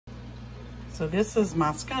So this is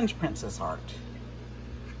my Scungeprincess art.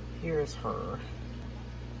 Here's her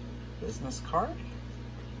business card.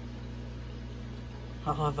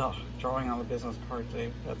 I love the drawing on the business card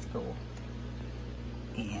too. That's cool.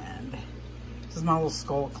 And this is my little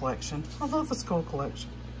skull collection. I love the skull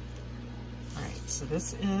collection. All right, so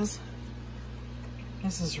this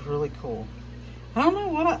is really cool. I don't know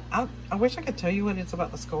what I wish I could tell you what it's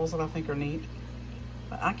about the skulls that I think are neat,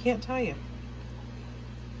 but I can't tell you.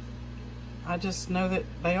 I just know that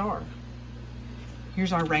they are.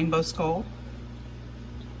 Here's our rainbow skull.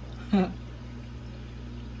 And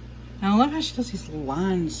I love how she does these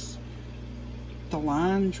lines. The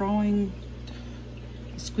line drawing,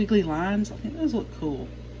 squiggly lines. I think those look cool.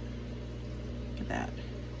 Look at that.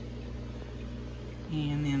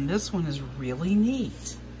 And then this one is really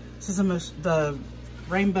neat. This is the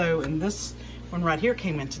rainbow, and this one right here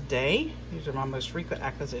came in today. These are my most frequent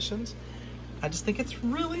acquisitions. I just think it's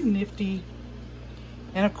really nifty.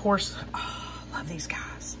 And of course, oh, I love these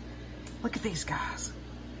guys. Look at these guys.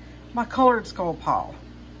 My colored skull pile.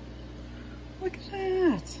 Look at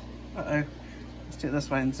that. Uh-oh. Let's do it this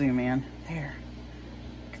way and zoom in. There.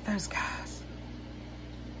 Look at those guys.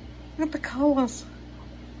 Look at the colors.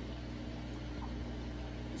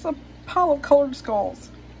 It's a pile of colored skulls.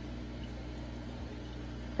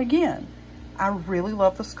 Again, I really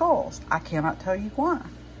love the skulls. I cannot tell you why.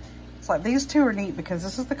 It's like these two are neat because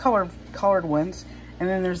this is the colored ones, and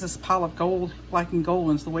then there's this pile of gold, black and gold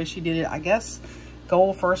ones. The way she did it, I guess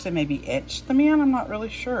gold first and maybe etched them in. I'm not really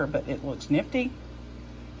sure, but it looks nifty.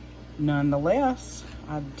 Nonetheless,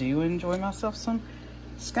 I do enjoy myself some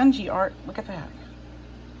Scungy art. Look at that.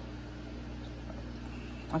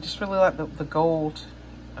 I just really like the gold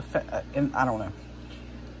effect, and I don't know.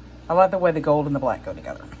 I like the way the gold and the black go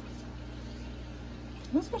together.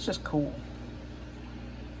 This one's just cool.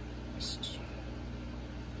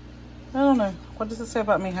 I don't know. What does it say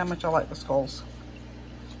about me how much I like the skulls?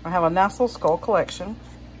 I have a nice little skull collection.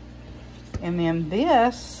 And then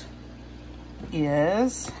this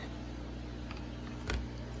is,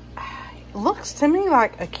 it looks to me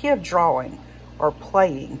like a kid drawing or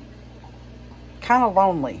playing. Kind of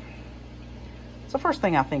lonely. It's the first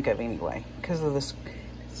thing I think of anyway, because of this.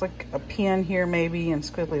 It's like a pen here maybe and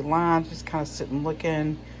squiggly lines, just kind of sitting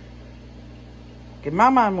looking. In my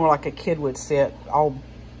mind, more like a kid would sit, all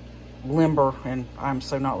limber, and I'm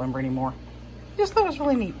so not limber anymore. Just thought it was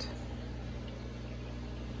really neat.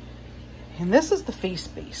 And this is the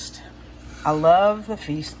Feast Beast. I love the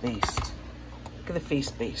Feast Beast. Look at the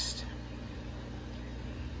Feast Beast.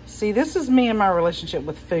 See, this is me and my relationship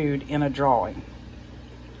with food in a drawing.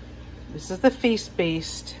 This is the Feast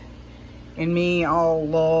Beast, and me all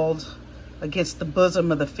lulled against the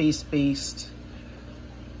bosom of the Feast Beast.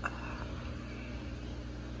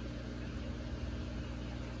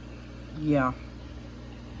 Yeah.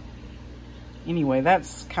 Anyway,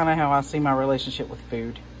 that's kind of how I see my relationship with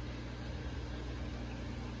food.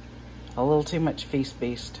 A little too much Feast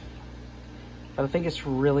Beast. But I think it's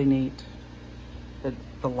really neat.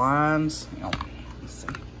 The lines, you know, let's see.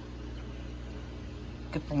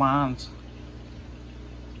 Look at the lines.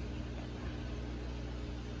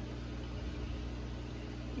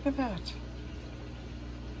 Look at that.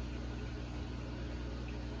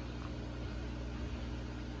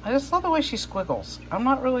 I just love the way she squiggles. I'm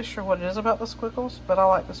not really sure what it is about the squiggles, but I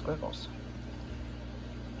like the squiggles.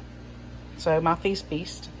 So my Feast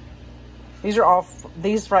Beast. These are all,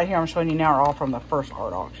 these right here I'm showing you now are all from the first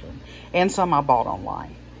art auction. And some I bought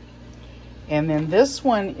online. And then this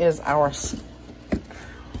one is our, let's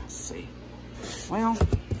see. Well,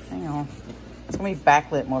 hang on. It's going to be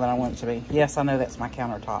backlit more than I want it to be. Yes, I know that's my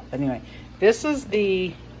countertop. But anyway, this is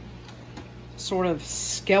the sort of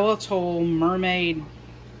skeletal mermaid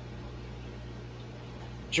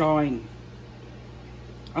drawing.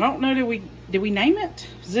 I don't know, did we name it?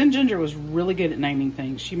 Zen Ginger was really good at naming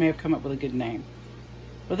things. She may have come up with a good name.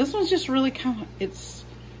 But this one's just really kind of, it's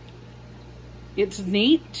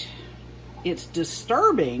neat, it's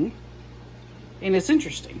disturbing, and it's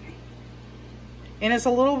interesting. And it's a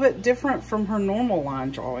little bit different from her normal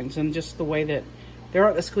line drawings and just the way that there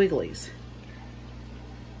aren't the squigglies.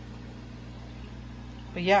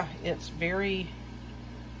 But yeah, it's very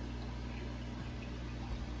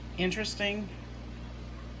interesting.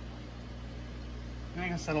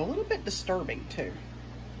 Like I said, a little bit disturbing too.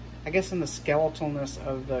 I guess in the skeletalness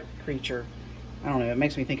of the creature. I don't know, it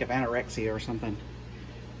makes me think of anorexia or something.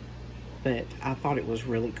 But I thought it was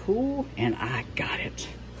really cool and I got it.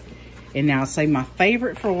 And now I'll say my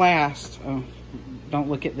favorite for last. Oh, don't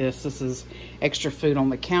look at this. This is extra food on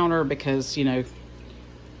the counter because, you know,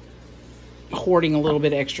 hoarding a little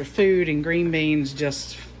bit of extra food and green beans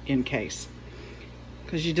just in case.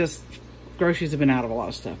 because groceries have been out of a lot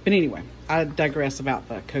of stuff. But anyway, I digress about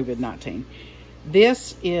the COVID-19.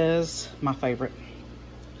 This is my favorite.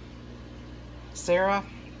 Sarah,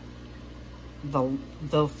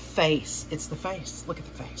 the face. It's the face. Look at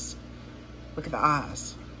the face. Look at the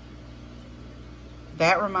eyes.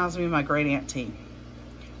 That reminds me of my great aunt T.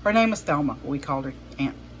 Her name was Thelma. We called her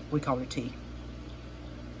Aunt. We called her T.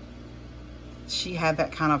 She had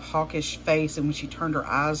that kind of hawkish face, and when she turned her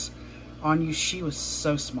eyes on you, she was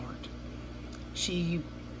so smart. She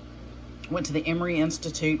went to the Emory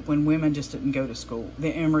Institute when women just didn't go to school. The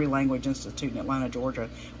Emory Language Institute in Atlanta, Georgia,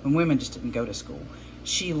 when women just didn't go to school.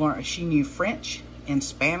 She knew French and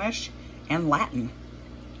Spanish and Latin.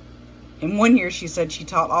 In one year, she said she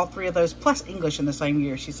taught all three of those, plus English in the same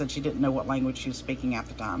year. She said she didn't know what language she was speaking at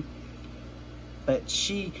the time. But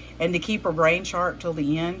and to keep her brain sharp till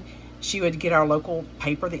the end, she would get our local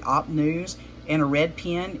paper, the Op News, and a red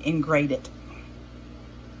pen and grade it.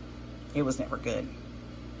 It was never good.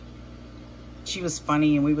 She was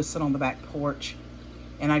funny, and we would sit on the back porch,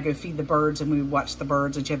 and I'd go feed the birds, and we would watch the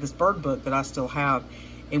birds, and she had this bird book that I still have,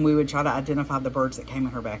 and we would try to identify the birds that came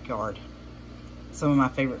in her backyard. Some of my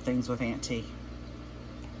favorite things with Aunt T.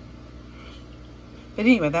 But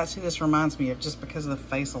anyway, that's who this reminds me of, just because of the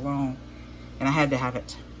face alone, and I had to have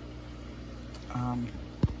it.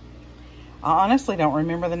 I honestly don't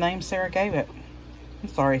remember the name Sarah gave it. I'm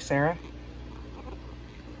sorry, Sarah.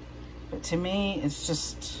 But to me,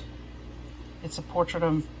 it's a portrait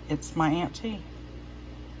of, it's my Aunt T.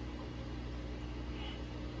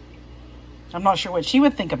 I'm not sure what she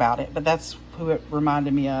would think about it, but that's who it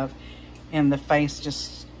reminded me of. And the face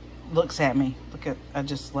just looks at me. I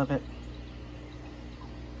just love it.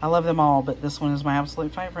 I love them all, but this one is my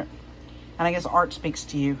absolute favorite. And I guess art speaks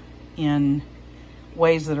to you in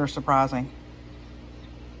ways that are surprising.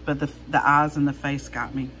 But the eyes and the face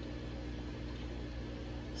got me.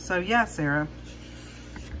 So yeah, Sarah,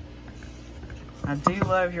 I do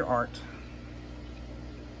love your art.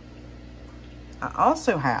 I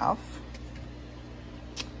also have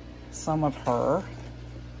some of her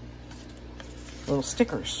little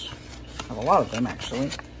stickers. I have a lot of them, actually.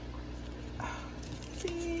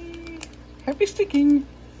 See? Happy sticking.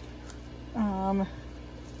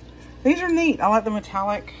 These are neat. I like the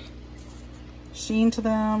metallic sheen to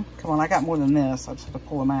them. Come on, I got more than this. I just have to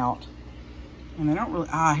pull them out. And they don't really,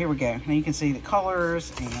 here we go. Now you can see the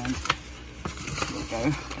colors, and here we go.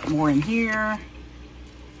 Got more in here.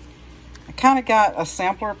 I kind of got a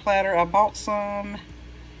sampler platter. I bought some,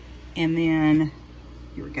 and then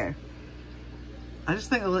here we go. I just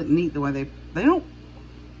think they look neat the way they don't,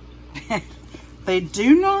 they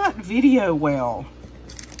do not video well.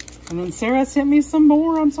 And then Sarah sent me some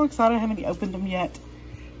more. I'm so excited. I haven't opened them yet,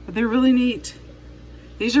 but they're really neat.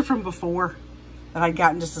 These are from before that I'd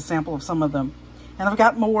gotten just a sample of some of them. And I've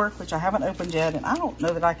got more, which I haven't opened yet. And I don't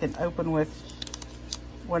know that I can open with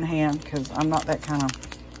one hand, because I'm not that kind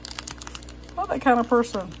of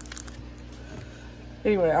person.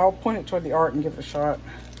 Anyway, I'll point it toward the art and give it a shot.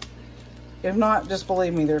 If not, just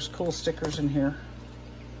believe me, there's cool stickers in here.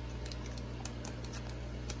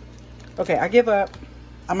 Okay, I give up.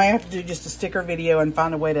 I may have to do just a sticker video and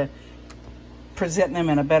find a way to present them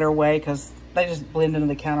in a better way, because they just blend into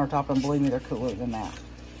the countertop, and believe me, they're cooler than that.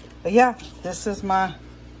 But yeah, this is my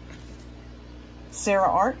Sarah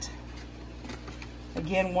art.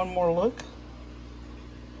 Again, one more look.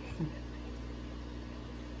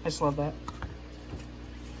 I just love that.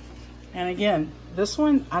 And again, this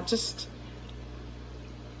one, I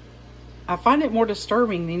find it more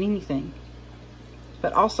disturbing than anything,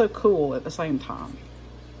 but also cool at the same time.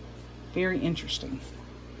 Very interesting.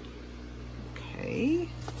 Okay.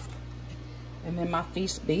 And then my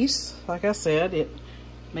Feast Beast, like I said, it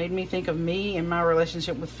made me think of me and my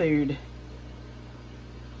relationship with food.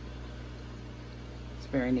 It's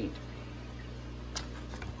very neat.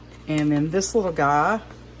 And then this little guy,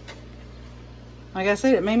 like I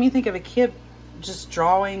said, it made me think of a kid just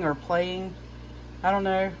drawing or playing. I don't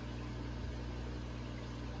know.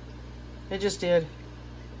 It just did.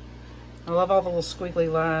 I love all the little squiggly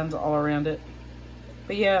lines all around it.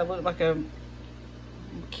 But yeah, it looked like a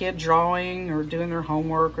kid drawing or doing their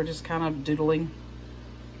homework or just kind of doodling.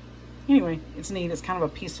 Anyway, it's neat. It's kind of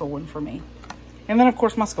a peaceful one for me. And then, of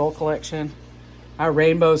course, my skull collection. Our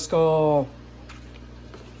rainbow skull.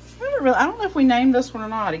 I don't know if we named this one or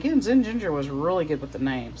not. Again, Zen Ginger was really good with the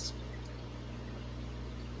names.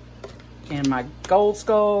 And my gold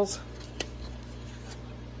skulls.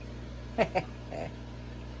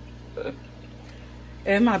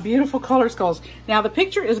 And my beautiful color skulls. Now, the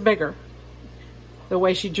picture is bigger. The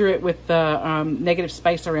way she drew it with the negative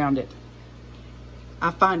space around it.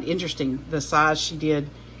 I find interesting the size she did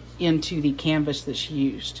into the canvas that she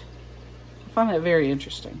used. I find that very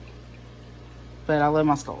interesting. But I love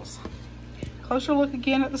my skulls. Closer look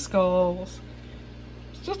again at the skulls.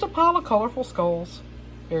 It's just a pile of colorful skulls.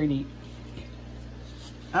 Very neat.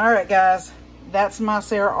 All right, guys, that's my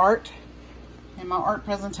Sarah art and my art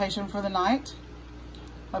presentation for the night.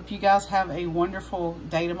 Hope you guys have a wonderful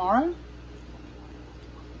day tomorrow.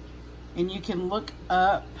 And you can look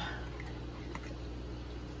up,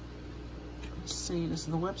 let's see, this is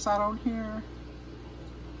the website on here.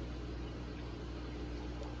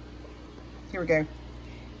 Here we go.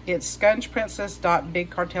 It's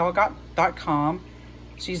scungeprincess.bigcartel.com.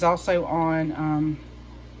 She's also on,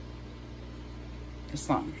 it's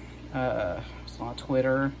on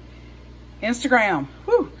Twitter, Instagram,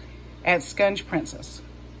 at Scungeprincess.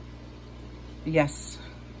 Yes,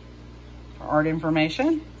 for art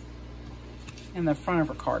information. And the front of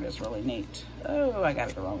her card is really neat. Oh, I got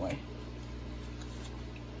it the wrong way.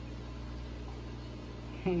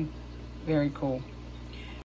 Very cool.